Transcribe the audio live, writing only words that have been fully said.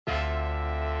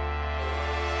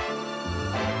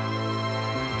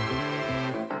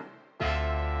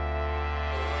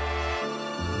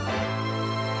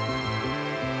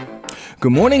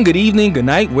Good morning, good evening, good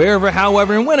night, wherever,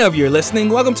 however, and whenever you're listening.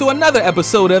 Welcome to another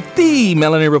episode of The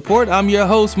Melanin Report. I'm your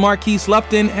host, Marquise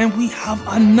Lupton, and we have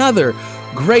another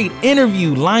great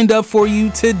interview lined up for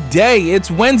you today. It's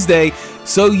Wednesday,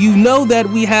 so you know that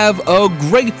we have a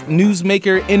great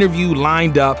Newsmaker interview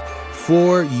lined up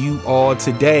for you all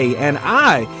today. And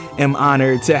I am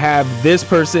honored to have this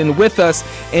person with us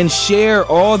and share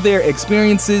all their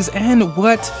experiences and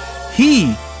what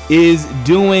he is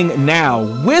doing now.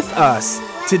 With us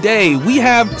today, we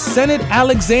have Senate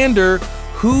Alexander,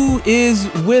 who is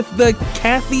with the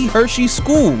Kathy Hershey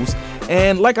Schools.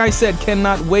 And like I said,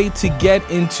 cannot wait to get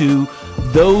into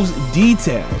those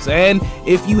details. And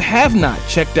if you have not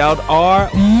checked out our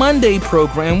Monday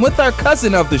program with our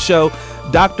cousin of the show,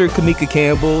 Dr. Kamika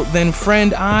Campbell, then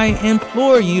friend, I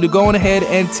implore you to go on ahead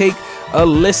and take a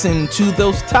listen to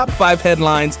those top 5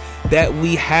 headlines that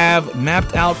we have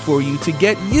mapped out for you to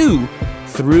get you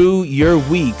through your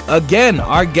week. Again,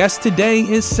 our guest today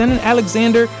is Senate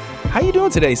Alexander. How you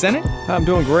doing today, Senate? I'm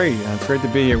doing great. It's great to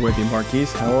be here with you,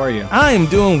 Marquise. How are you? I am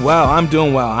doing well.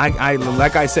 I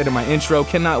like I said in my intro,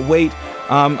 cannot wait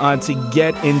to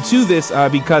get into this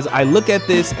because I look at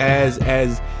this as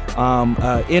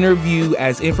interview,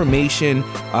 as information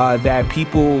that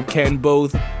people can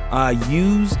both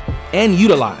use and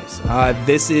utilize.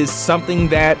 This is something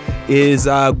that is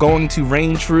going to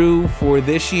reign true for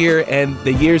this year and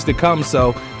the years to come.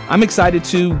 So I'm excited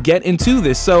to get into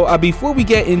this. So before we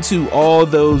get into all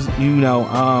those,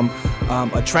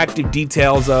 attractive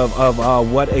details of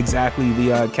what exactly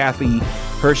the Kathy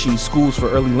Hershey Schools for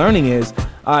Early Learning is,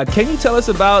 can you tell us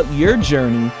about your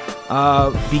journey,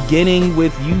 beginning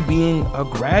with you being a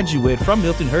graduate from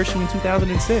Milton Hershey in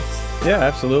 2006? Yeah,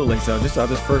 absolutely. So I'll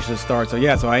just first start. So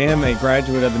I am a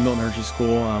graduate of the Milton Hershey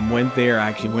School. Went there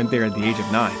at the age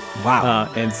of 9.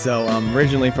 Wow. And so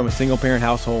originally from a single parent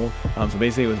household. So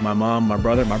basically it was my mom, my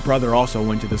brother. My brother also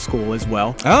went to the school as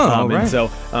well. Oh, right. And so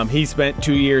he spent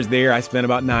 2 years there. I spent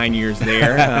about 9 years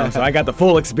there. So I got the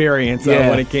full experience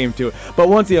when it came to it. But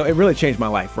once, it really changed my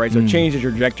life, right? So it changed the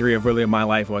trajectory of really my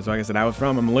life was. So like I said,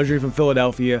 I'm originally from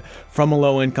Philadelphia, from a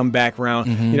low-income background.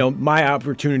 Mm-hmm. My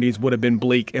opportunities would have been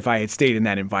bleak if I had stayed in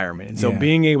that environment. And so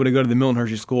being able to go to the Milton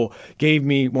Hershey School gave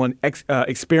me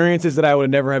experiences that I would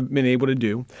have never have been able to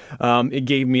do. It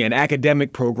gave me an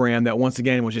academic program that once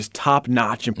again was just top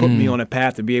notch and put me on a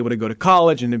path to be able to go to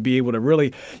college and to be able to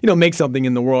really, make something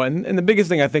in the world. And the biggest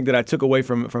thing I think that I took away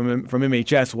from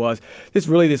MHS was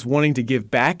this wanting to give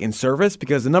back in service,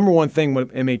 because the number one thing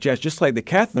with MHS, just like the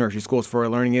Kathy Hershey Schools for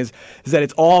Learning, is that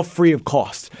it's all free of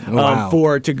cost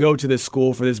to go to this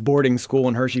school, for this boarding school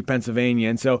in Hershey, Pennsylvania.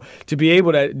 And so to be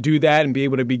able to do that and be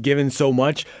able to be given so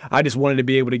much, I just wanted to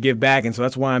be able to give back. And so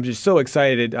that's why I'm just so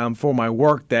excited for my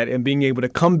work and being able to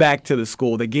come back to the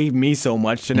school that gave me so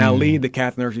much to now lead the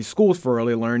Kathy Hershey Schools for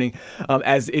Early Learning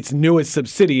as its newest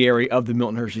subsidiary of the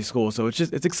Milton Hershey School. So it's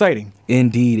exciting.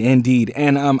 Indeed.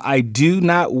 And I do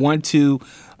not want to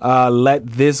let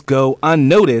this go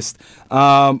unnoticed.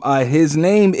 His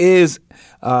name is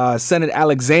Senate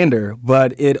Alexander,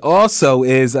 but it also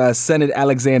is Senate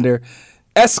Alexander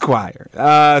Esquire.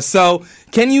 So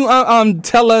can you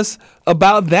tell us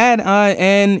about that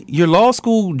and your law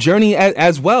school journey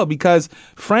as well? Because,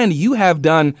 friend, you have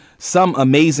done some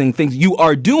amazing things. You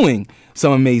are doing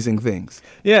some amazing things.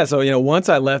 Yeah, so, once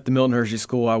I left the Milton Hershey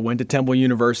School, I went to Temple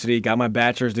University, got my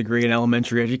bachelor's degree in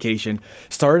elementary education,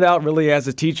 started out really as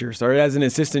a teacher, started as an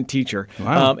assistant teacher.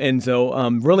 Wow. And so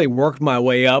really worked my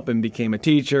way up and became a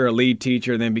teacher, a lead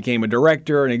teacher, then became a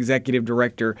director, an executive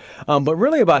director. But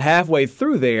really about halfway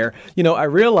through there, I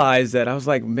realized that I was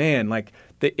like, man,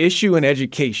 the issue in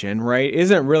education, right,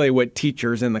 isn't really what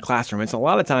teachers in the classroom. It's a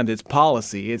lot of times it's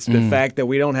policy. It's the fact that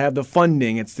we don't have the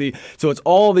funding. So it's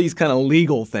all these kind of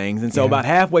legal things. And so about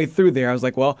halfway through there, I was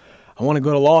like, well, I want to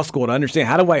go to law school to understand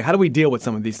how do we deal with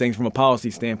some of these things from a policy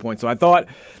standpoint. So I thought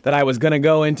that I was going to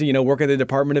go into, work at the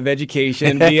Department of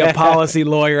Education, be a policy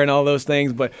lawyer and all those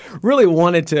things, but really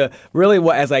wanted to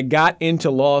as I got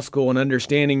into law school and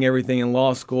understanding everything in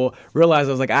law school, realized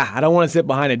I was like, I don't want to sit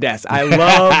behind a desk.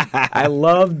 I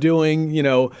love doing,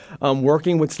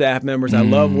 working with staff members. I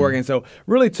love working. So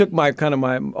really took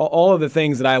all of the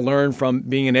things that I learned from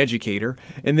being an educator,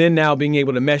 and then now being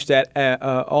able to mesh that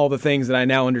all the things that I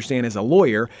now understand plan as a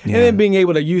lawyer, and then being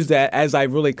able to use that as I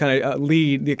really kind of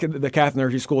lead the Catholic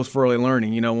Nursery Schools for Early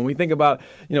Learning. When we think about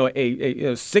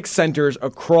a 6 centers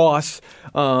across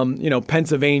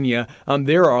Pennsylvania,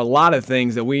 there are a lot of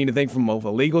things that we need to think from both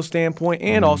a legal standpoint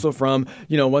and also from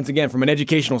once again from an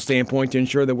educational standpoint to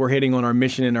ensure that we're hitting on our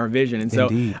mission and our vision. And so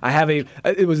Indeed.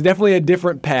 it was definitely a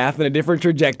different path and a different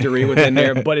trajectory within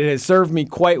there, but it has served me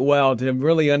quite well to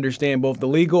really understand both the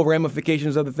legal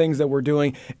ramifications of the things that we're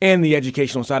doing and the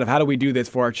educational side of how do we do this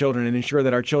for our children and ensure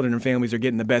that our children and families are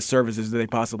getting the best services that they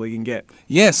possibly can get.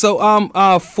 Yeah. So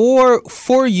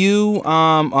for you,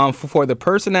 for the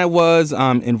person that was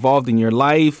involved in your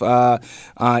life,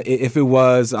 if it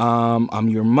was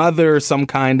your mother, some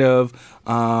kind of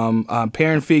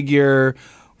parent figure,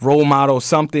 role model,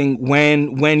 something,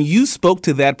 when you spoke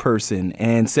to that person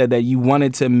and said that you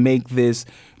wanted to make this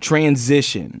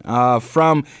transition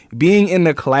from being in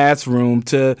the classroom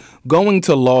to going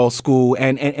to law school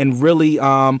and really,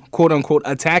 quote unquote,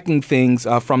 attacking things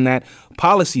from that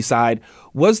policy side,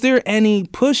 was there any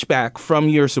pushback from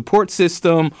your support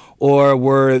system, or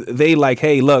were they like,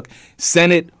 hey, look,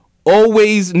 Senate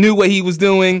always knew what he was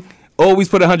doing, always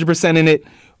put 100% in it,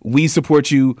 we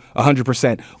support you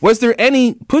 100%. Was there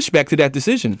any pushback to that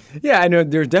decision? Yeah, I know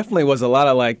there definitely was a lot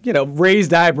of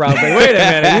raised eyebrows. Like, wait a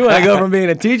minute, you want to go from being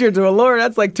a teacher to a lawyer?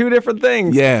 That's like two different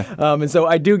things. Yeah. And so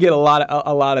I do get a lot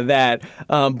of that.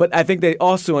 But I think they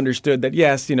also understood that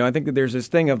yes, I think that there's this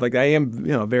thing of like I am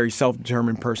a very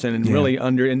self-determined person and really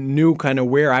and knew kind of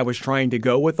where I was trying to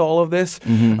go with all of this,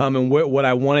 and what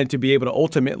I wanted to be able to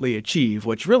ultimately achieve.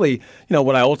 Which really,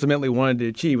 what I ultimately wanted to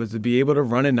achieve was to be able to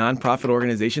run a nonprofit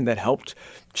organization that helped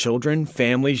children,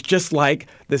 families, just like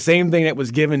the same thing that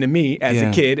was given to me as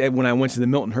a kid when I went to the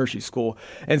Milton Hershey School.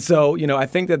 And so, I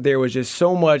think that there was just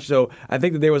so much. So I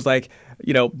think that there was like,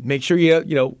 make sure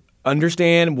you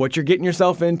understand what you're getting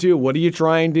yourself into, what are you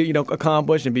trying to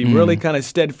accomplish, and be really kind of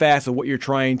steadfast of what you're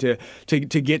trying to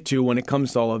get to when it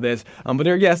comes to all of this. But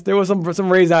there was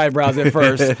some raised eyebrows at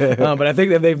first, but I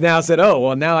think that they've now said, oh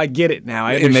well, now I get it. Now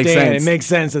I understand. It makes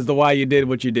sense as to why you did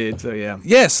what you did. So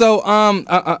yeah. So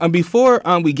before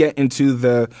we get into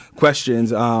the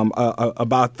questions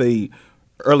about the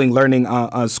early learning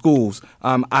schools,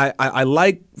 I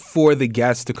like for the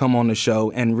guests to come on the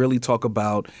show and really talk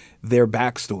about their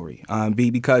backstory,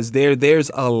 because there's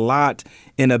a lot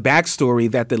in a backstory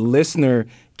that the listener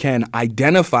can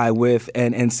identify with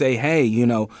and say,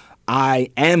 hey, I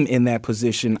am in that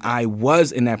position. I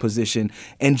was in that position.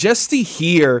 And just to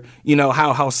hear,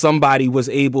 how somebody was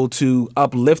able to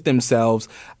uplift themselves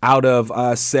out of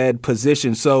said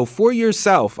position. So for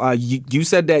yourself, you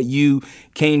said that you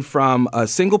came from a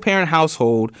single parent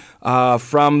household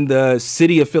from the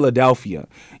city of Philadelphia,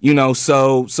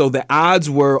 so the odds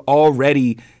were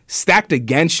already stacked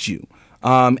against you.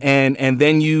 And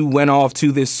then you went off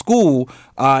to this school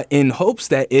in hopes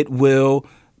that it will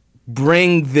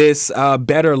bring this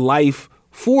better life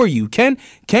for you. Can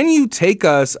you take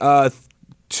us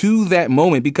to that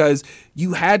moment, because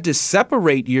you had to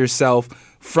separate yourself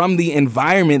from the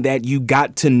environment that you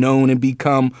got to know and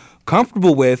become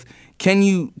comfortable with? Can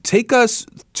you take us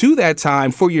to that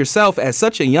time for yourself as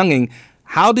such a youngin'?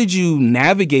 How did you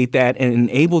navigate that and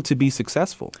able to be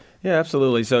successful? Yeah,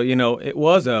 absolutely. So, it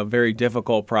was a very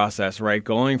difficult process, right?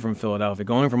 Going from Philadelphia,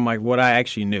 going from like what I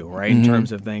actually knew, right, in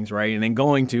terms of things, right? And then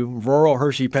going to rural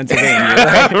Hershey, Pennsylvania,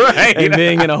 right? Right. And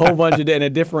being in a whole bunch of, in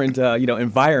a different,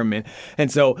 environment.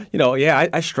 And so,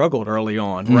 I struggled early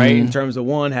on, right? In terms of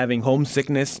one, having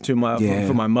homesickness for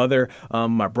my mother,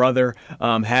 my brother,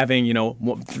 having,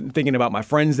 thinking about my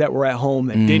friends that were at home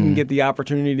that didn't get the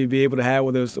opportunity to be able to have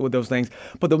with those things.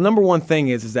 But the number one thing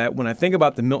is that when I think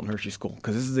about the Milton Hershey School,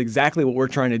 because this is exactly what we're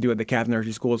trying to do at the Catholic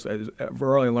Nursery Schools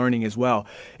for early learning as well,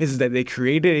 is that they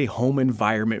created a home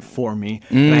environment for me.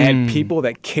 And I had people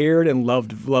that cared and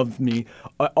loved me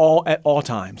at all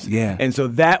times. Yeah. And so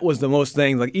that was the most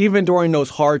thing. Like even during those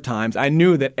hard times, I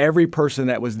knew that every person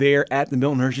that was there at the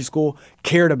Milton Hershey School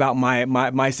cared about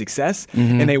my success,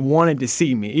 and they wanted to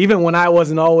see me. Even when I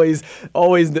wasn't always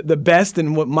the best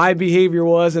in what my behavior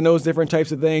was and those different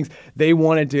types of things, they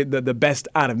wanted the best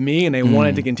out of me, and they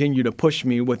wanted to continue to push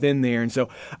me within there. And so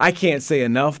I can't say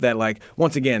enough that, like,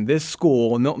 once again, this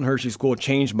school, Milton Hershey School,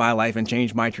 changed my life and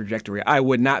changed my trajectory. I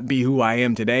would not be who I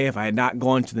am today if I had not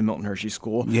gone to the Milton Hershey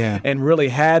School and really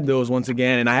had those once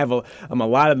again. And I have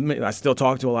I still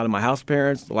talk to a lot of my house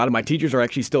parents. A lot of my teachers are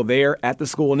actually still there at the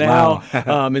school now.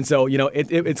 Wow. And so,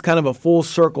 it's kind of a full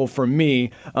circle for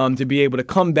me to be able to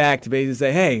come back to basically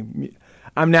say, hey,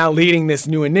 I'm now leading this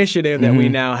new initiative that we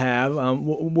now have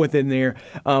within there.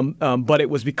 But it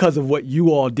was because of what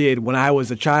you all did when I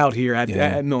was a child here at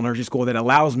Milton Hershey School that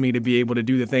allows me to be able to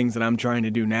do the things that I'm trying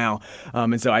to do now.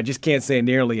 And so I just can't say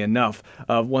nearly enough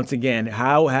of, once again,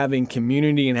 how having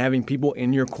community and having people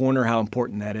in your corner, how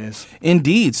important that is.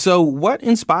 Indeed. So what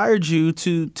inspired you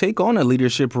to take on a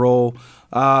leadership role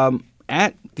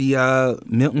at the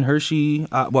Milton Hershey,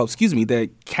 the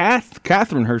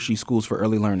Catherine Hershey Schools for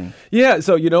Early Learning? Yeah,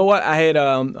 so you know what, I had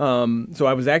so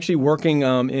I was actually working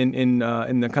in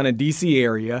the kind of DC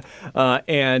area,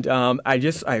 and I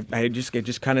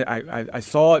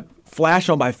saw it flash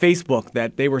on my Facebook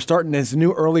that they were starting this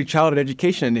new early childhood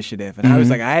education initiative, and I was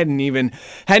like, I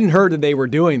hadn't heard that they were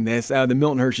doing this, the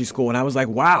Milton Hershey School, and I was like,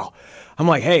 wow. I'm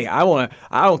like, hey, I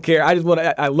don't care.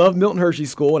 I love Milton Hershey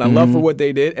School, and I love for what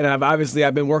they did. And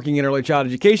I've been working in early child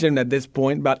education at this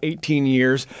point, about 18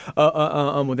 years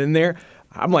within there.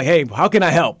 I'm like, hey, how can I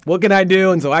help? What can I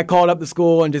do? And so I called up the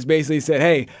school and just basically said,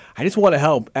 hey, I just want to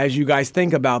help as you guys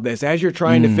think about this, as you're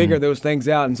trying to figure those things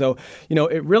out. And so,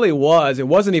 it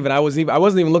wasn't even, I wasn't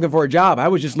even looking for a job. I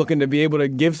was just looking to be able to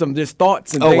give some just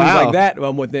thoughts and things like that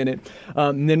within it.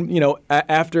 And then,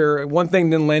 after one thing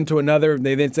then led to another,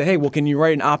 they then said, hey, well, can you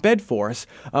write an op-ed for us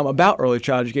about early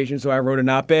child education? So I wrote an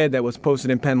op-ed that was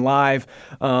posted in Penn Live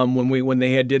when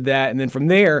they had did that. And then from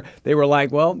there, they were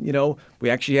like, well, we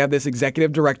actually have this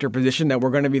executive director position that we're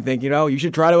going to be thinking, you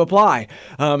should try to apply.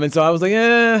 And so I was like,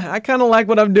 I kind of like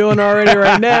what I'm doing already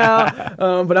right now.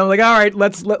 But I'm like, all right,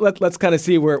 let's kind of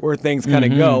see where things kind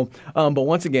of go. But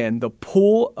once again, the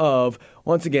pool of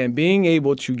being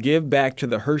able to give back to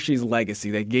the Hershey's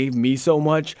legacy that gave me so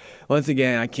much. Once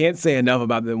again, I can't say enough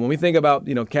about that. When we think about,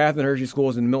 Catherine Hershey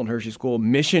Schools and Milton Hershey School,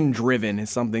 mission driven is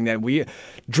something that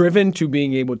driven to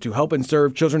being able to help and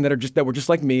serve children that were just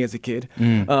like me as a kid.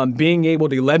 Being able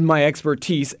to lend my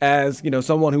expertise as,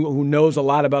 someone who knows a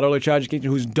lot about early child education,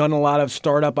 who's done a lot of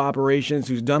startup operations,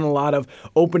 who's done a lot of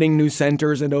opening new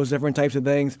centers and those different types of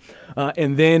things.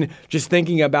 And then just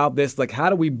thinking about this, like, how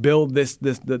do we build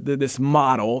this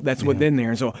model that's within there?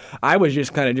 And so I was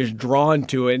just kind of just drawn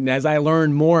to it. And as I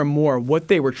learned more and more what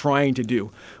they were trying to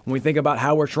do, when we think about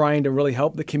how we're trying to really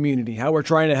help the community, how we're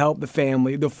trying to help the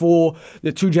family, the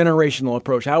two-generational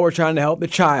approach, how we're trying to help the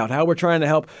child, how we're trying to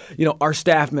help, our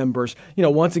staff members,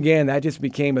 once again, that just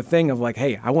became a thing of like,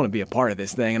 hey, I want to be a part of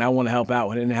this thing and I want to help out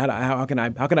with it. And how can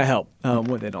I help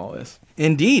with it, all this?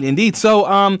 Indeed. So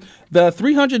the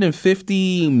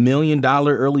 $350 million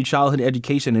Early Childhood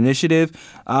Education Initiative,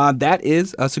 that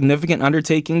is a significant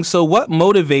undertaking. So what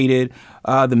motivated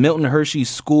the Milton Hershey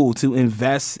School to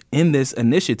invest in this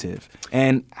initiative,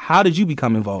 and how did you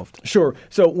become involved? Sure.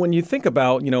 So when you think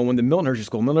about, when the Milton Hershey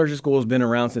School has been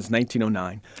around since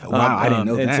 1909. Wow, I didn't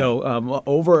know that. And so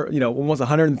over, almost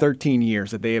 113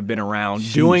 years that they have been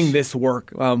around doing this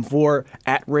work for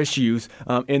at-risk youth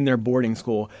in their boarding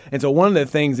school. And so one of the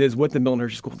things is with the Milton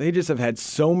Hershey School, they just have had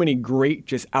so many great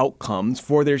just outcomes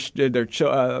for their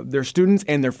students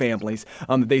and their families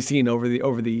that they've seen over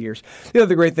the years. The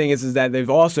other great thing is that they've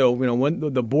also,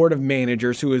 when the board of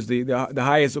managers, who is the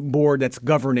highest board that's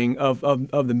governing of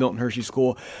the Milton Hershey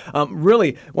School,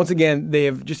 really, once again, they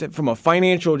have just from a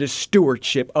financial just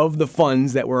stewardship of the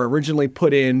funds that were originally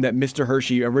put in, that Mr.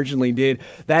 Hershey originally did,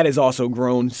 that has also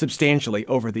grown substantially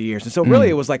over the years. And so really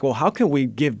it was like, well, how can we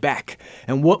give back?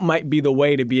 And what might be the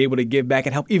way to be able to give back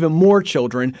and help even more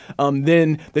children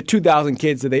than the 2,000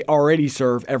 kids that they already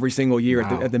serve every single year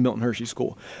at the Milton Hershey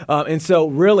School. And so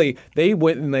really they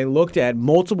went and they looked at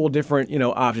multiple different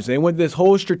options. They went this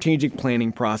whole strategic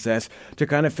planning process to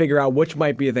kind of figure out which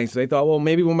might be a thing. So they thought, well,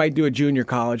 maybe we might do a junior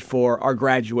college for our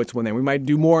graduates when we might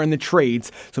do more in the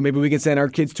trades. So maybe we can send our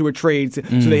kids to a trade so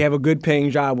they have a good paying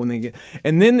job when they get.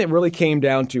 And then it really came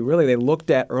down to they looked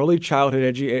at early child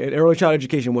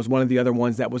education was one of the other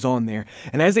ones that was on there.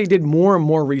 And as they did more and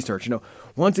more research,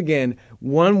 once again,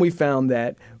 we found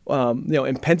that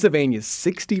in Pennsylvania,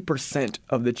 60%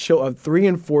 of of 3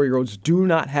 and 4 year olds do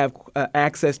not have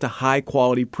access to high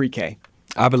quality pre-K.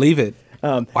 I believe it.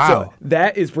 Wow. So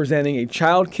that is presenting a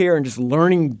child care and just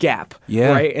learning gap.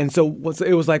 Yeah. Right. And so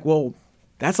it was like, well,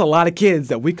 that's a lot of kids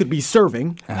that we could be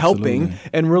serving, helping,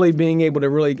 and really being able to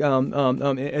really,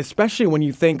 especially when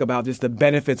you think about just the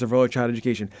benefits of early child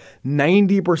education,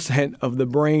 90% of the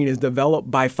brain is developed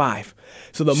by 5.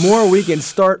 So the more we can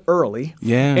start early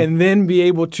and then be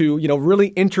able to, really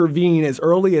intervene as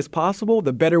early as possible,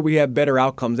 the better we have better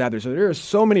outcomes out there. So there is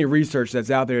so many research that's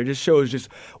out there. It just shows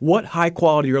just what high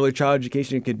quality early child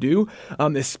education can do,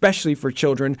 especially for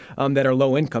children that are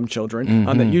low income children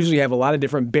that usually have a lot of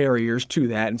different barriers to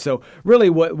that. And so really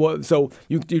so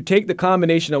you take the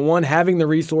combination of one, having the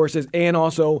resources and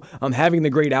also having the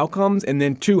great outcomes, and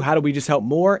then two, how do we just help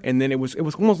more? And then it was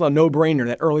almost a no-brainer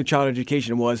that early child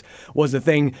education was the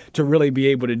thing to really be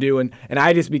able to do. And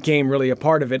I just became really a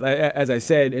part of it, as I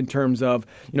said, in terms of,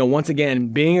 once again,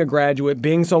 being a graduate,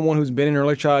 being someone who's been in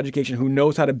early child education, who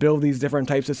knows how to build these different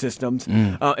types of systems,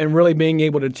 and really being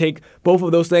able to take both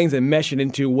of those things and mesh it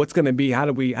into what's going to be, how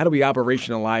do we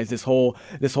operationalize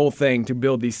this whole thing to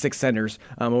build these 6 centers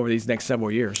over these next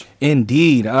several years.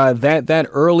 Indeed, that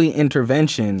early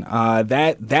intervention,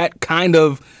 that's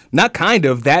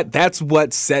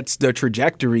what sets the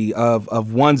trajectory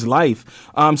of one's life.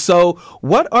 So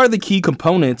what are the key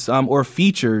components or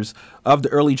features of the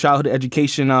early childhood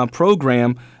education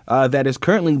program that is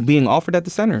currently being offered at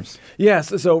the centers?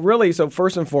 Yes. So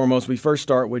first and foremost, we first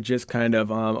start with just kind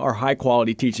of our high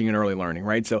quality teaching and early learning,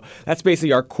 right? So that's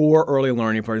basically our core early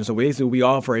learning program. So basically we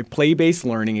offer a play-based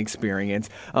learning experience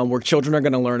where children are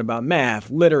going to learn about math,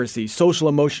 literacy, social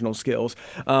emotional skills.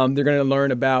 They're going to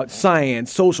learn about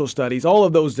science, social studies, all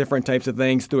of those different types of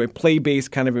things through a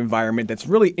play-based kind of environment that's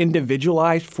really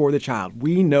individualized for the child.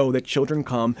 We know that children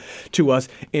come to us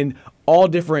in all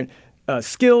different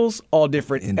skills, all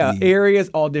different areas,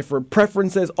 all different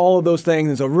preferences, all of those things.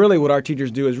 And so really what our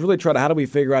teachers do is really try to, how do we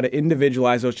figure out to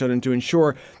individualize those children to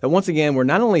ensure that, once again, we're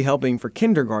not only helping for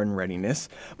kindergarten readiness,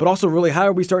 but also really how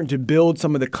are we starting to build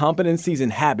some of the competencies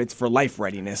and habits for life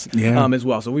readiness as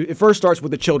well. So it first starts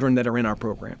with the children that are in our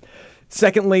program.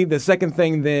 Secondly, the second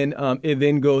thing then it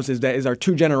then goes is our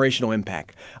 2-generational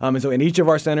impact. And so in each of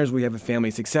our centers, we have a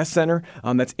family success center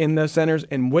that's in those centers.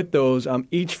 And with those,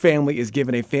 each family is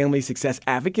given a family success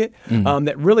advocate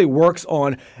that really works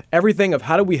on everything of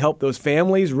how do we help those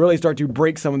families really start to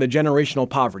break some of the generational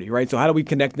poverty, right? So how do we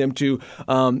connect them to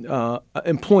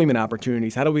employment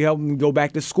opportunities? How do we help them go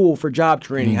back to school for job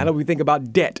training? How do we think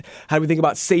about debt? How do we think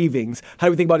about savings? How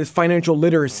do we think about his financial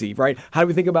literacy, right? How do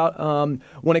we think about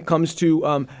when it comes to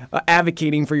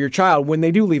advocating for your child when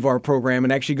they do leave our program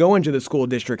and actually go into the school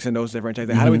districts and those different types of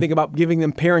things? How do we think about giving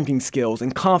them parenting skills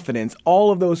and confidence,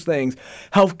 all of those things,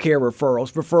 healthcare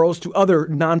referrals to other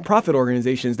nonprofit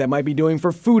organizations that might be doing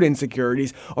for food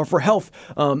insecurities or for health,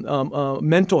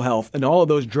 mental health, and all of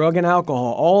those, drug and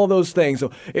alcohol, all of those things. So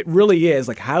it really is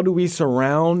like, how do we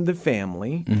surround the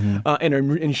family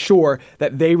and ensure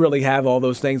that they really have all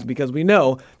those things? Because we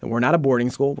know that we're not a boarding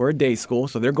school, we're a day school,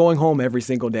 so they're going home every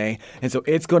single day. And so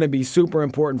it's going to be super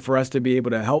important for us to be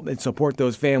able to help and support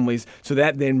those families, so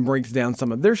that then breaks down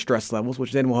some of their stress levels,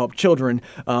 which then will help children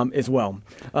as well.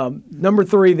 Number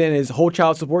 3 then is whole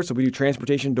child support. So we do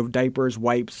transportation, diapers,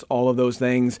 wipes, all of those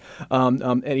things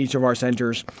at each of our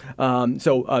centers.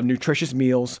 So nutritious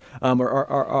meals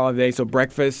are they. So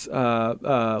breakfast,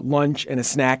 lunch, and a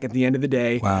snack at the end of the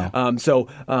day. Wow.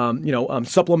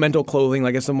 Supplemental clothing,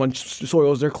 like if someone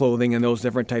soils their clothing and those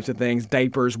different types of things,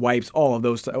 diapers, wipes, all of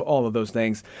those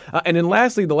things. And then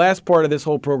lastly, the last part of this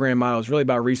whole program model is really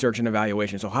about research and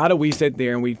evaluation. So how do we sit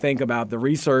there and we think about the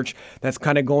research that's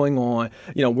kind of going on?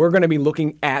 We're going to be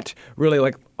looking at really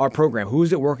like our program.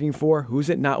 Who's it working for? Who's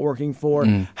it not working for?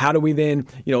 How do we then,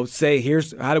 say,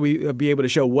 how do we be able to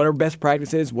show what are best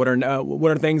practices? What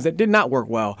are things that did not work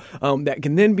well? That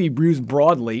can then be used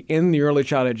broadly in the early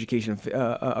child education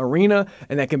arena,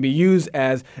 and that can be used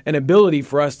as an ability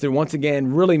for us to, once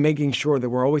again, really making sure that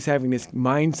we're always having this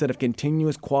mindset of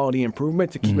continuous quality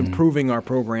improvement to keep improving our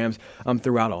programs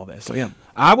throughout all this. So, yeah.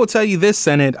 I will tell you this,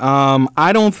 Senate.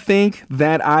 I don't think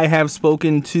that I have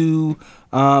spoken to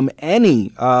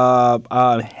any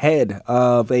head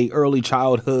of a early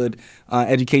childhood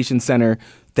education center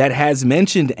that has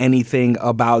mentioned anything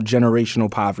about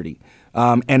generational poverty.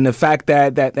 And the fact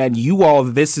that you all,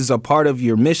 this is a part of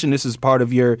your mission, this is part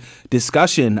of your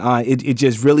discussion, it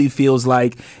just really feels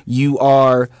like you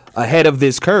are ahead of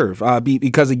this curve.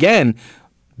 Because again,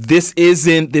 this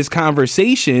isn't this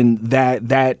conversation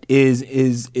that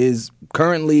is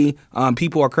currently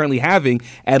people are currently having,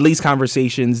 at least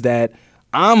conversations that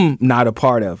I'm not a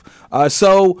part of.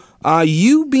 So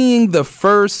you being the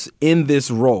first in this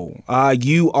role,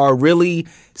 you are really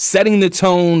setting the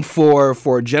tone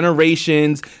for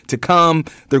generations to come.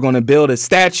 They're going to build a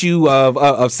statue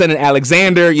of Senator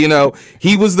Alexander.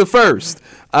 He was the first.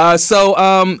 So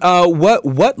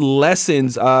what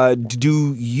lessons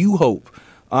do you hope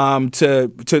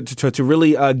to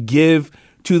really give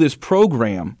to this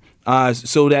program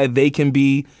so that they can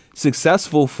be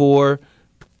successful for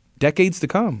decades to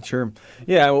come. Sure.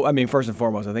 Yeah. Well, I mean, first and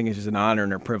foremost, I think it's just an honor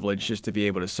and a privilege just to be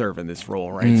able to serve in this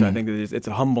role, right? So I think that it's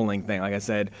a humbling thing. Like I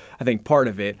said, I think part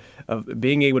of it, of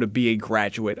being able to be a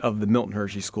graduate of the Milton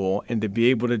Hershey School and to be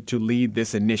able to lead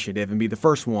this initiative and be the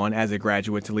first one as a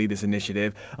graduate to lead this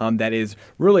initiative, that is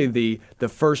really the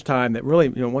first time that really,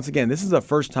 once again, this is the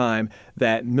first time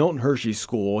that Milton Hershey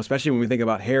School, especially when we think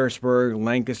about Harrisburg,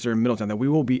 Lancaster, and Middletown, that we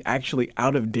will be actually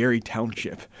out of Dairy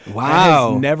Township. Wow.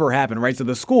 That has never happened, right? So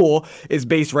the school is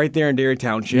based right there in Dairy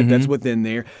Township. That's within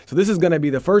there. So this is going to be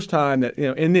the first time that,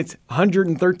 in its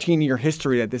 113-year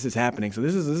history that this is happening. So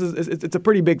it's a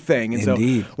pretty big thing. And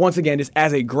Indeed. So once again, just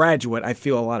as a graduate, I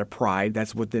feel a lot of pride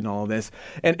that's within all of this.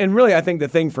 And really, I think the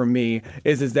thing for me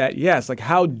is that, yes, like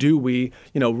how do we,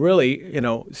 really,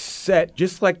 set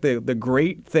just like the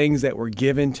great things that were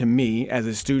given to me as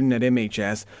a student at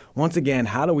MHS. Once again,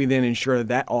 how do we then ensure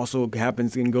that also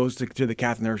happens and goes to the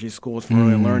Catherine Hershey Schools for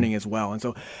early learning as well? And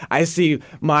so I see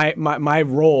my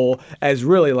role as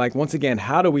really like, once again,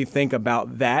 how do we think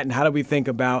about that, and how do we think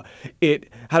about it?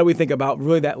 How do we think about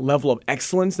really that level of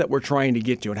excellence that we're trying to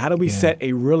get to, and how do we set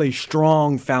a really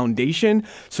strong foundation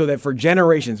so that for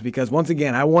generations? Because once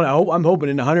again, I'm hoping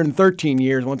in 113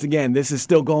 years, once again, this is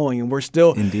still going, and we're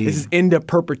still this is into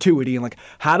perpetuity. And like,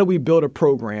 how do we build a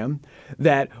program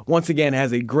that once again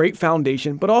has a great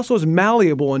foundation, but also is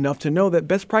malleable enough to know that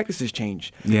best practices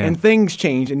change and things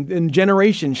change and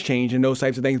generations change and those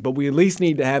types of things. But we at least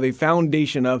need to have a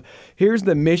foundation of here's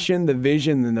the mission, the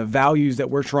vision, and the values that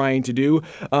we're trying to do,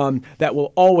 that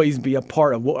will always be a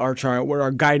part of what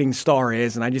our guiding star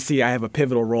is. And I just see I have a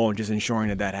pivotal role in just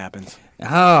ensuring that happens.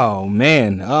 Oh,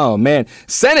 man.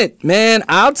 Senate, man,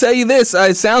 I'll tell you this.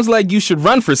 It sounds like you should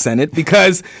run for Senate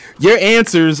because your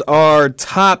answers are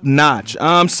top notch.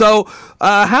 So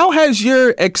how has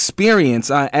your experience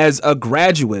as a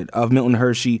graduate of Milton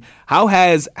Hershey, how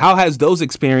has those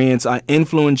experience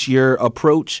influenced your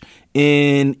approach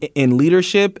in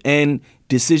leadership and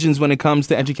decisions when it comes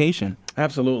to education?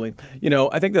 Absolutely.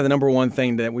 I think that the number one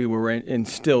thing that we were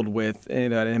instilled with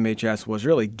at MHS was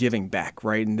really giving back,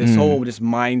 right? And this whole just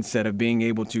mindset of being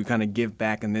able to kind of give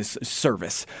back in this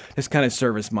kind of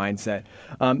service mindset.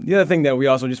 The other thing that we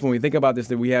also, just when we think about this,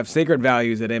 that we have sacred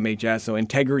values at MHS. So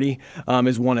integrity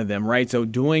is one of them, right? So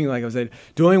doing, like I said,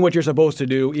 doing what you're supposed to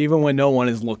do even when no one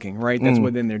is looking, right? That's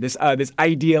within there. This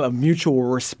idea of mutual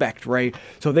respect, right?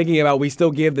 So thinking about we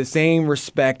still give the same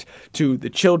respect to the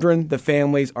children, the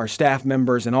families, our staff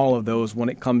members, and all of those when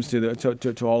it comes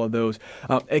to all of those.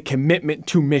 A commitment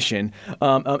to mission,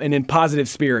 and then positive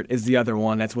spirit is the other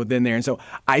one that's within there. And so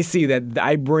I see that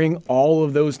I bring all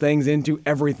of those things into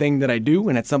everything that I do,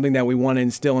 and that's something that we want to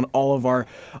instill in all of our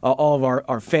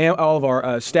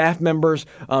staff members,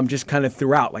 just kind of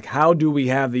throughout. Like, how do we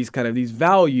have these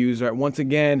values, right, once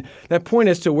again, that point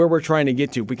us to where we're trying to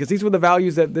get to? Because these were the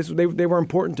values that they were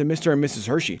important to Mr. and Mrs.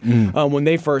 Hershey when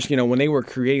they first, when they were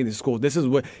creating the school. This is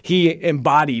what he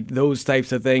embodied, those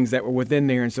types of things that were within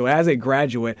there. And so as a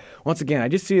graduate, once again, I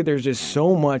just see that there's just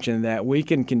so much in that we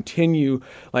can continue.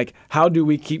 Like, how do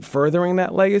we keep furthering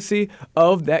that legacy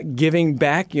of that giving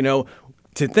back?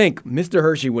 To think Mr.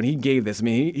 Hershey, when he gave this, I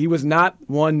mean, he was not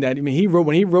one that, when he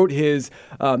wrote his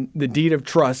the deed of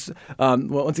trust. Well,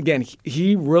 once again,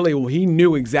 he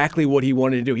knew exactly what he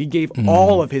wanted to do. He gave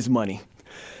all of his money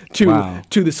to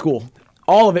the school.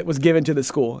 All of it was given to the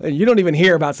school. And you don't even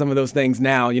hear about some of those things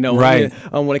now, right.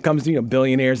 When it comes to,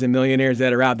 billionaires and millionaires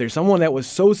that are out there. Someone that was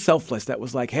so selfless that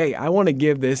was like, hey, I want to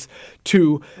give this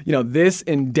to, this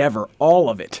endeavor, all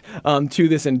of it, to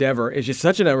this endeavor. Is just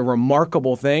such a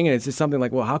remarkable thing. And it's just something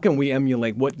like, well, how can we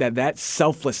emulate what that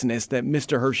selflessness that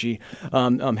Mr. Hershey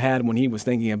had when he was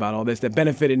thinking about all this, that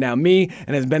benefited now me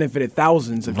and has benefited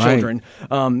thousands of children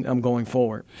going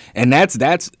forward. And that's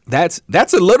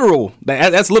a literal,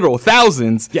 that's literal, thousands.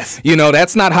 Yes.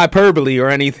 That's not hyperbole or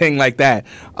anything like that.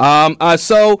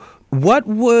 So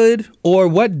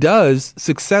what does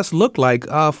success look like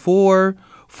for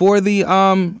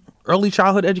the Early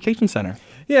Childhood Education Center?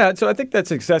 Yeah, so I think that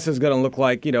success is going to look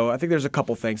like, I think there's a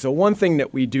couple things. So one thing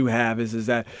that we do have is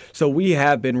that, so we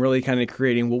have been really kind of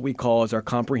creating what we call as our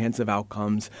comprehensive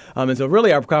outcomes. And so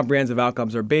really our comprehensive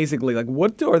outcomes are basically like,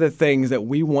 what are the things that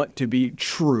we want to be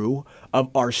true of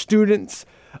our students,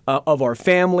 of our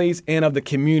families and of the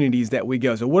communities that we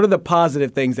go. So what are the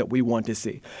positive things that we want to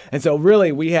see? And so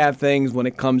really we have things when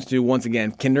it comes to, once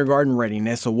again, kindergarten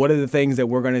readiness. So what are the things that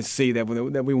we're going to see that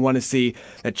we want to see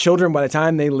that children, by the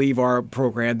time they leave our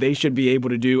program, they should be able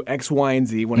to do X, Y, and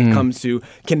Z when it comes to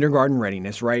kindergarten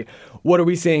readiness, right? What are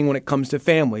we seeing when it comes to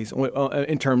families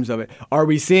in terms of it? Are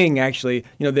we seeing actually,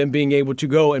 them being able to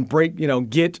go and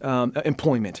get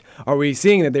employment? Are we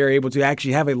seeing that they're able to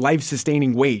actually have a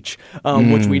life-sustaining wage,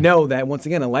 which we know that, once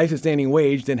again, a life-sustaining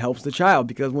wage then helps the child,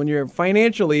 because when you're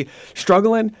financially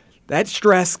struggling, that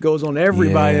stress goes on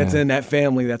everybody that's in that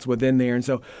family that's within there. And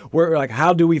so we're like,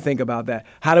 how do we think about that?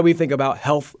 How do we think about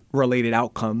health-related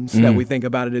outcomes that we think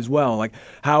about it as well? Like,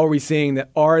 how are we seeing that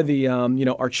are the,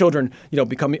 our children,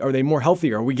 becoming, are they more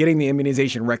healthier? Are we getting the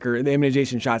immunization record, the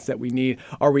immunization shots that we need?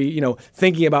 Are we,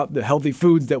 thinking about the healthy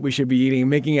foods that we should be eating,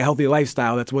 making a healthy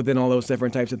lifestyle that's within all those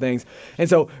different types of things? And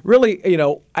so really,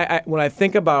 when I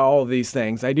think about all of these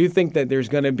things, I do think that there's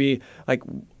going to be, like,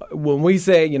 when we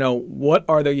say, what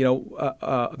are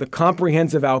the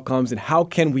comprehensive outcomes and how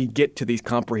can we get to these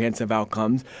comprehensive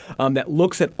outcomes that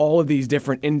looks at all of these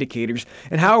different indicators,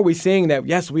 and how are we seeing that,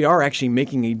 yes, we are actually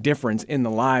making a difference in the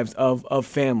lives of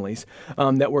families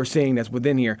that we're seeing that's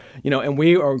within here, and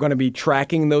we are going to be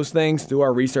tracking those things through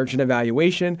our research and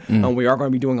evaluation. We are going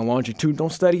to be doing a longitudinal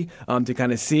study to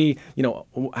kind of see,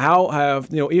 how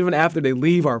have, even after they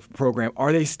leave our program,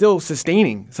 are they still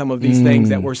sustaining some of these things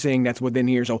that we're seeing that's within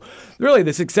here? So really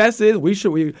the success is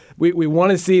we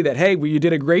want to see that, hey, you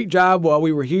did a great job while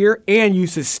we were here, and you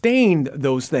sustained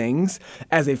those things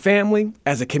as a family,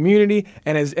 as a community,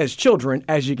 and as children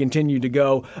as you continue to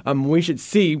go. We should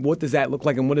see what does that look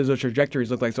like and what does those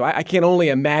trajectories look like. So I can only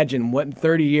imagine what in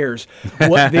 30 years,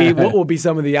 what will be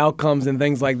some of the outcomes and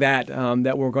things like that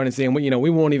that we're going to see. And we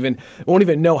won't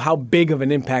even know how big of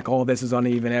an impact all this is going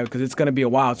to even have, because it's going to be a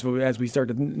while as we start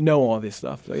to know all this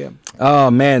stuff. So yeah.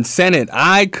 Oh man, Senate,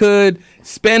 I could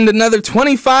spend another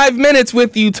 25 minutes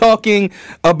with you talking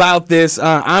about this.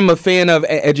 I'm a fan of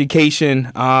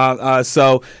education,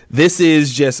 so this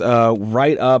is just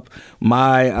right up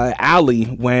my alley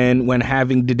when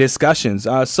having the discussions.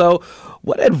 So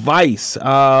what advice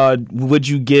would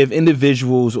you give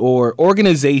individuals or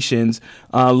organizations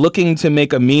looking to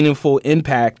make a meaningful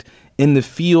impact in the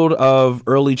field of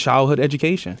early childhood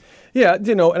education? Yeah,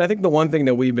 and I think the one thing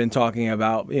that we've been talking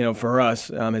about, for us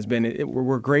has been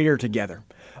we're greater together.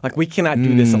 Like, we cannot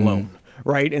do this alone.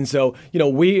 Right. And so,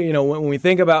 when we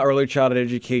think about early childhood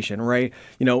education, right,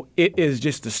 it is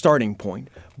just the starting point.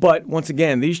 But once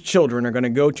again, these children are going to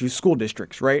go to school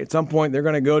districts, right? At some point, they're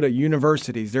going to go to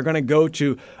universities. They're going to go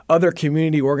to other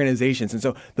community organizations. And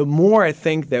so the more I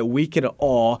think that we can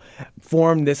all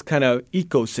form this kind of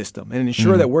ecosystem and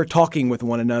ensure that we're talking with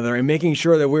one another and making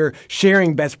sure that we're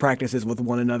sharing best practices with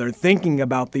one another, thinking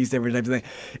about these different types of things,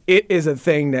 it is a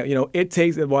thing that, it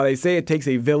takes, while they say it takes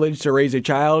a village to raise a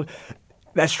child,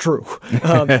 that's true.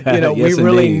 Yes, we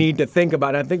really indeed. need to think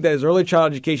about it. I think that as early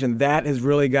child education, that has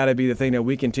really got to be the thing that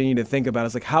we continue to think about.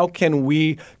 It's like, how can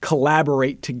we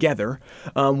collaborate together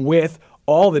with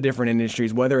all the different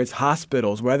industries, whether it's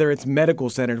hospitals, whether it's medical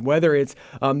centers, whether it's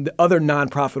the other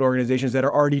nonprofit organizations that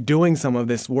are already doing some of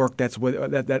this work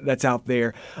that's out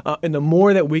there. And the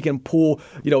more that we can pull,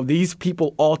 these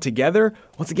people all together,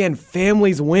 once again,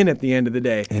 families win at the end of the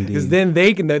day. Because then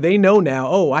they know now,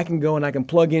 oh, I can go and I can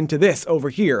plug into this over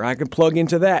here. I can plug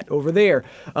into that over there.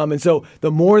 And so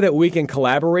the more that we can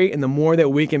collaborate and the more that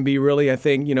we can be really, I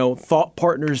think, thought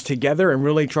partners together and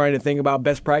really trying to think about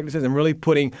best practices and really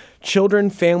putting children,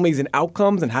 families, and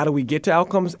outcomes and how do we get to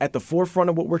outcomes at the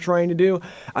forefront of what we're trying to do,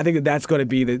 I think that's going to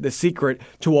be the secret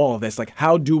to all of this. Like,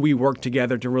 how do we work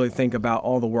together to really think about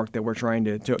all the work that we're trying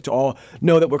to all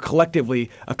know that we're collectively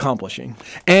accomplishing?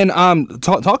 And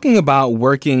talking about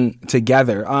working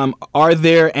together, are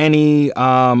there any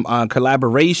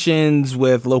collaborations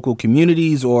with local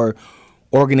communities or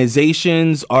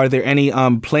organizations? Are there any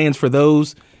plans for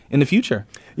those in the future?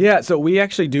 Yeah, so we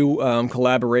actually do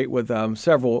collaborate with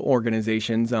several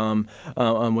organizations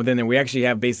within there. We actually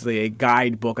have basically a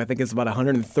guidebook. I think it's about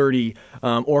 130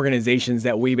 organizations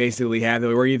that we basically have that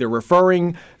we're either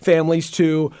referring families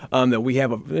to, that we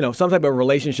have some type of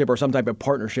relationship or some type of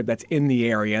partnership that's in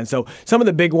the area. And so some of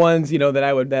the big ones, that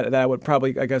I would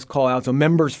probably, I guess, call out. So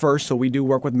Members First. So we do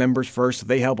work with Members First. So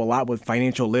they help a lot with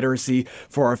financial literacy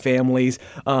for our families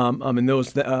and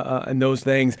those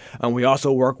things. We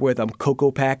also work with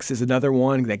Cocoa packs is another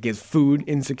one that gives food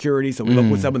insecurity. So we look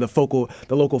with some of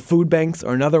the local food banks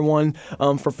are another one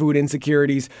for food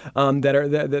insecurities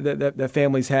that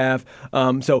families have.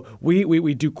 So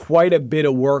we do quite a bit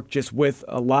of work just with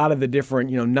a lot of the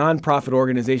different nonprofit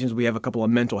organizations. We have a couple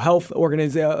of mental health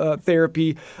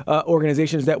therapy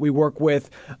organizations that we work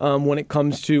with when it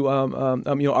comes to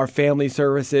our family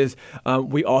services.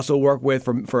 We also work with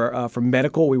for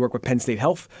medical. We work with Penn State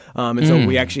Health, and so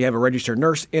we actually have a registered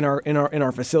nurse in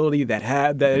our facility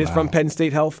that is from Penn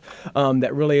State Health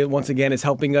that really once again is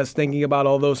helping us thinking about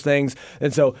all those things.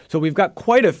 And so we've got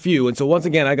quite a few. And so once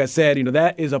again, like I said,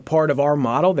 that is a part of our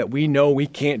model that we know we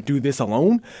can't do this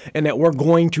alone, and that we're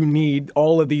going to need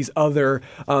all of these other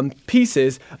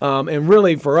pieces. And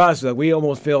really for us, we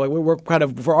almost feel like we're kind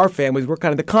of, for our families, we're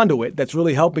kind of the conduit that's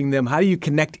really helping them. How do you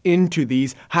connect into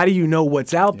these? How do you know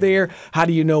what's out there? How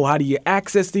do you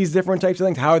access these different types of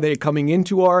things? How are they coming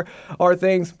into our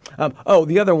things?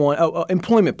 The other one,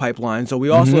 employment pipelines. So we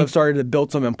also have started to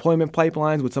build some employment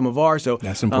pipelines with some of ours. So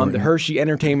that's important. The Hershey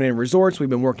Entertainment and Resorts, we've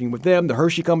been working with them. The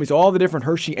Hershey companies, so all the different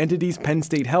Hershey entities, Penn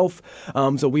State Health.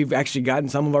 So we've actually gotten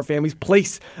some of our families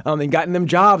placed and gotten them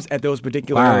jobs at those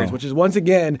particular areas, which is once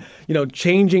again,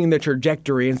 changing the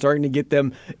trajectory and starting to get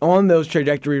them on those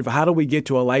trajectories of how do we get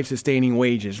to a life-sustaining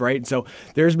wages, right? So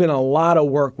there's been a lot of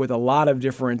work with a lot of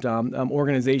different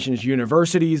organizations,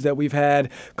 universities that we've had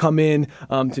come in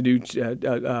to do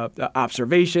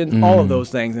observations, all of those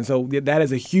things. And so that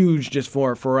is a huge just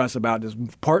for us about just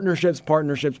partnerships.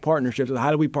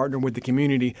 How do we partner with the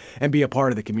community and be a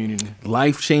part of the community?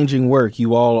 Life-changing work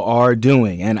you all are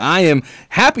doing. And I am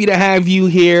happy to have you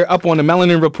here up on the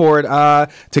Melanin Report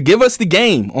to give us the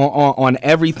game on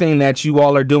everything that you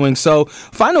all are doing. So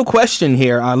final question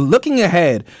here, looking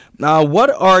ahead, what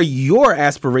are your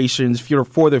aspirations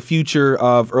for the future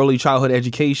of early childhood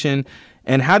education,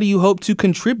 and how do you hope to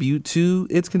contribute to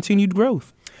its continued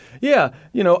growth? Yeah,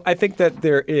 I think that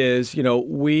there is,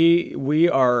 we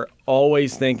are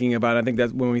always thinking about, I think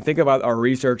that when we think about our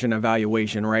research and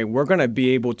evaluation, right, we're going to be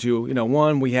able to,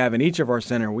 we have in each of our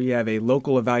center, we have a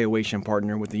local evaluation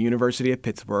partner with the University of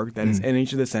Pittsburgh that is in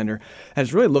each of the center,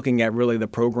 that's really looking at really the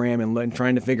program and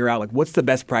trying to figure out what's the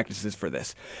best practices for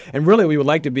this. And really we would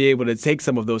like to be able to take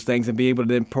some of those things and be able to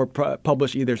then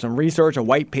publish either some research, a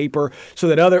white paper, so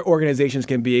that other organizations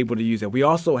can be able to use it. We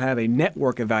also have a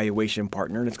network evaluation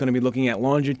partner that's going to be looking at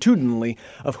longitudinally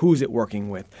of who's it working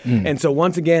with. And so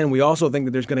once again, we also think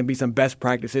that there's going to be some best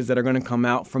practices that are going to come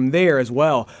out from there as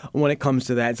well when it comes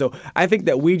to that. So I think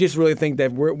that we just really think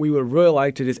that we would really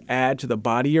like to just add to the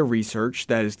body of research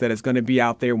that is going to be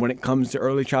out there when it comes to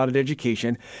early childhood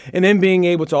education, and then being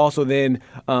able to also then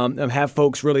have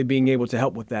folks really being able to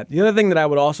help with that. The other thing that I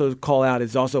would also call out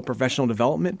is also professional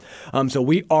development. So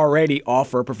we already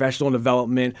offer professional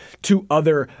development to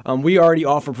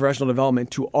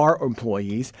our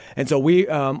employees, and so we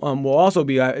will also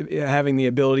be having the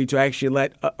ability to actually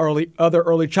let other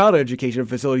early childhood education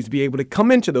facilities be able to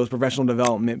come into those professional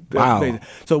development. Wow.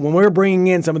 So when we're bringing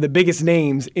in some of the biggest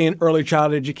names in early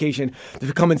childhood education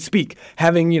to come and speak,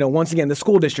 having once again the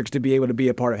school districts to be able to be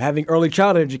a part of, having early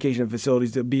childhood education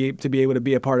facilities to be able to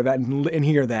be a part of that and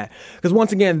hear that, because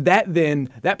once again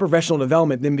that professional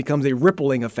development then becomes a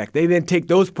rippling effect. They then take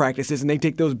those practices and they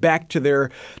take those back to their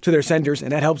centers,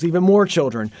 and that helps even more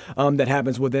children. That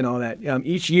happens within all that.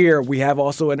 Each year we have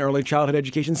also an early childhood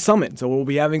education summit. So we'll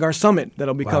be having our summit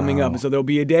that'll be coming up. And so there'll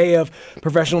be a day of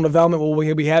professional development where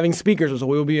we'll be having speakers. So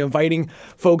we'll be inviting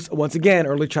folks, once again,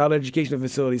 early childhood education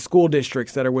facilities, school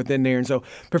districts that are within there. And so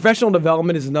professional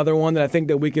development is another one that I think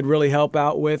that we could really help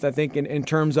out with, I think, in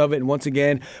terms of it. And once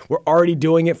again, we're already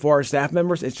doing it for our staff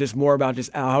members. It's just more about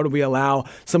just how do we allow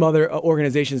some other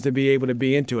organizations to be able to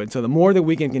be into it. So the more that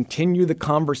we can continue the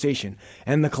conversation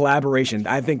and the collaboration,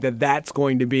 I think that that's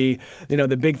going to be,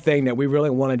 the big thing that we really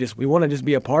want to just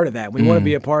be a part of that. We want to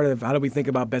be a part of how do we think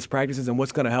about best practices and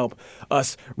what's going to help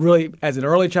us really, as an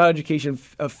early child education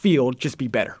field, just be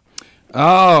better.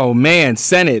 Oh, man,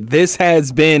 Senate, this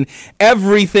has been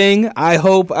everything. I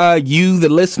hope you, the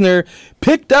listener,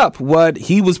 picked up what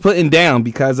he was putting down,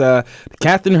 because the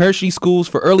Catherine Hershey Schools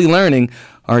for Early Learning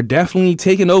are definitely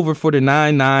taking over for the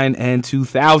 9-9 and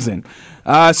 2000.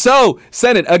 So,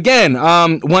 Senate, again,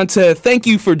 want to thank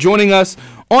you for joining us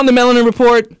on the Melanin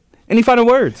Report. Any final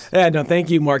words? Yeah, no, thank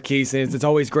you, Marquise. It's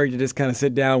always great to just kind of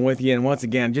sit down with you. And once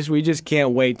again, we just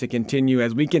can't wait to continue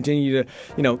as we continue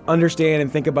to, understand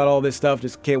and think about all this stuff.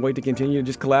 Just can't wait to continue to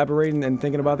just collaborate and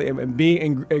thinking about it and be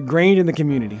ingrained in the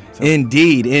community. So.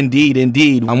 Indeed.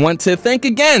 I want to thank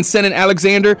again Senator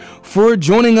Alexander for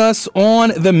joining us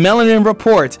on the Melanin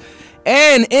Report.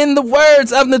 And in the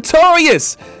words of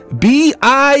Notorious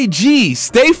B.I.G.,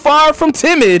 stay far from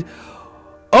timid,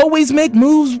 always make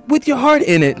moves with your heart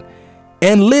in it,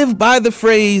 and live by the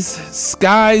phrase,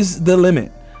 sky's the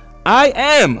limit. I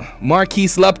am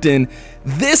Marquise Lupton.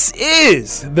 This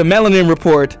is the Melanin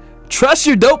Report. Trust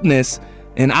your dopeness,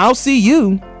 and I'll see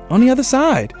you on the other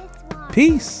side.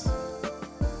 Peace.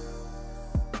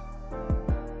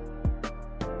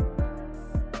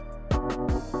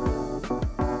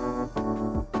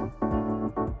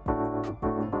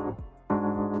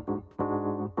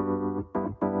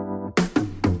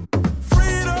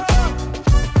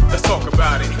 Let's talk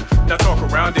about it, not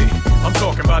talk around it. I'm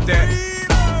talking about that.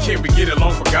 Can we get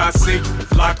along for God's sake?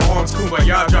 Lock arms,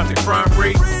 kumbaya, drop the crime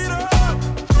rate.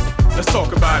 Let's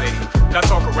talk about it, not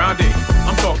talk around it.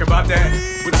 I'm talking about that.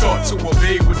 We're taught to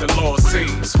obey what the law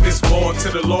says. Fist ball to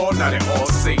the law, now they all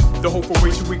safe. The hope for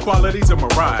racial equality's a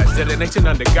mirage. That a nation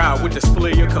under God would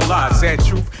display a collage. Sad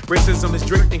truth, racism is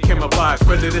draped and camouflage.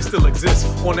 Prejudice still exists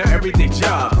on an everyday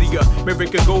job. The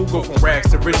American goal go from rags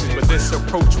to riches, but this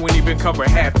approach won't even cover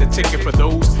half the ticket for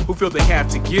those who feel they have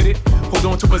to get it. Hold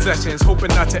on to possessions, hoping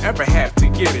not to ever have to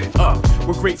get it.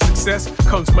 With great success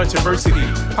comes much adversity.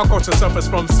 Our culture suffers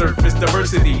from surface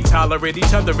diversity. Tolerate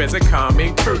each other as a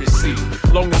common courtesy.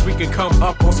 Long as we can come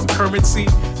up on some currency,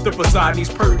 the facade needs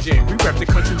purging. We rep the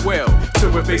country well, till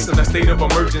we're facing a state of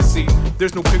emergency.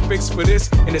 There's no quick fix for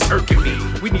this, and it's irking me.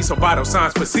 We need some vital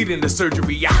signs preceding the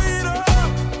surgery. Yeah.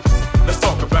 Let's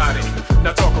talk about it,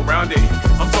 not talk around it.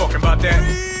 I'm talking about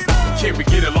that. Can we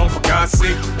get along for God's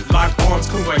sake? Lock arms,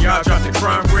 kumbaya, drop the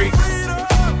crime rate.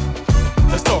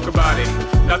 Let's talk about it,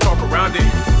 not talk around it.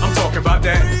 I'm talking about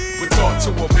that. We're taught to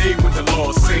obey what the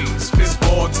law says. Fist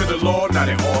ball to the law, now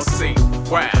they all safe.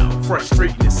 Wow,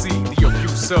 frustrating to see the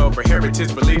abuse of a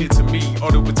heritage related to me.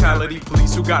 All the brutality,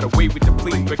 police who got away with the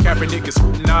plea, but Kaepernick is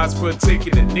scrutinized for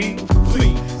taking a knee.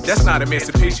 Please, that's not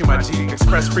emancipation, my G.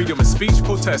 Express freedom of speech,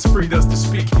 protest freed us to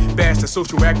speak. Bash the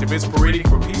social activists parading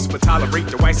for peace, but tolerate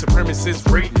the white supremacists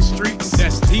raiding the streets.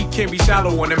 That's deep, can't be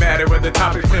shallow on the matter of the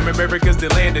topic. Claim America's the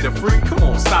land of the free. Come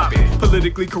on, stop it.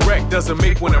 Politically correct doesn't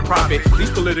make one a profit.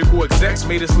 These political execs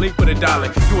made us link with a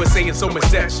dollar. USA and so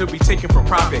much debt should be taken for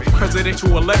profit.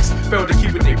 Presidential elects failed to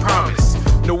keep what they promised.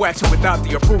 No action without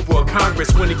the approval of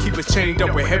Congress. When they keep us chained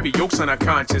up with heavy yokes on our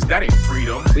conscience, that ain't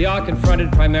freedom. We are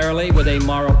confronted primarily with a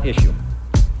moral issue.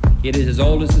 It is as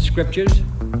old as the scriptures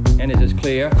and is as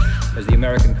clear as the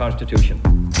American Constitution.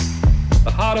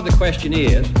 The heart of the question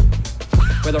is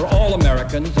whether all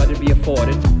Americans are to be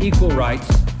afforded equal rights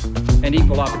and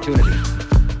equal opportunity.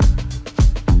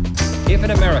 If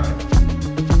an American,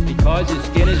 because his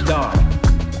skin is dark,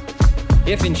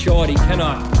 if in short he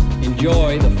cannot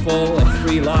enjoy the full and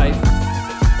free life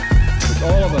which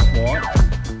all of us want,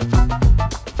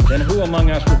 then who among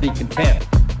us would be content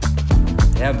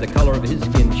to have the color of his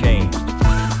skin changed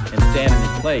and stand in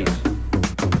his place?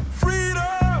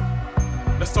 Freedom!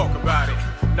 Let's talk about it,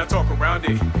 not talk around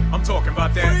it. I'm talking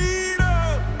about that.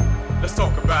 Freedom! Let's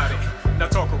talk about it,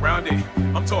 not talk around it.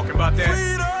 I'm talking about that.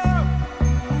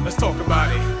 Freedom! Let's talk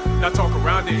about it, not talk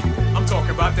around it. I'm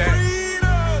talking about that.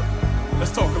 Freedom!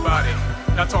 Let's talk about it,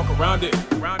 not talk around it.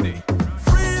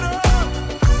 Freedom!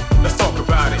 Let's talk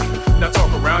about it, not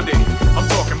talk around it. I'm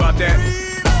talking about that.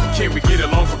 Can we get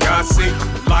along for God's sake?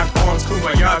 Lock arms,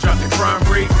 kumbaya, drop the crime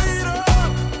rate.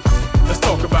 Let's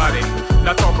talk about it,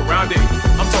 not talk around it.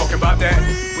 I'm talking about that.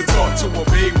 We're taught to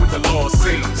obey what the law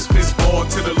says. Fist ball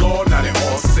to the law, now they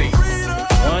all safe.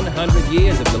 100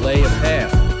 years of delay have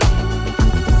passed.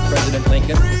 President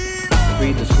Lincoln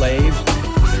freed the slaves,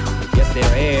 yet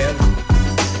their heirs,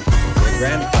 their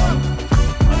grandsons,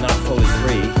 are not fully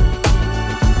free.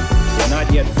 They are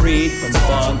not yet freed from the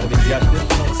bonds of injustice.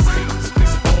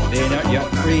 They are not yet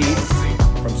freed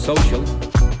from social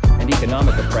and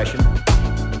economic oppression.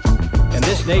 And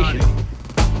this nation,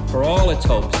 for all its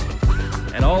hopes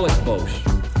and all its boasts,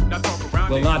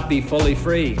 will not be fully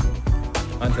free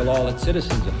until all its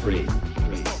citizens are free.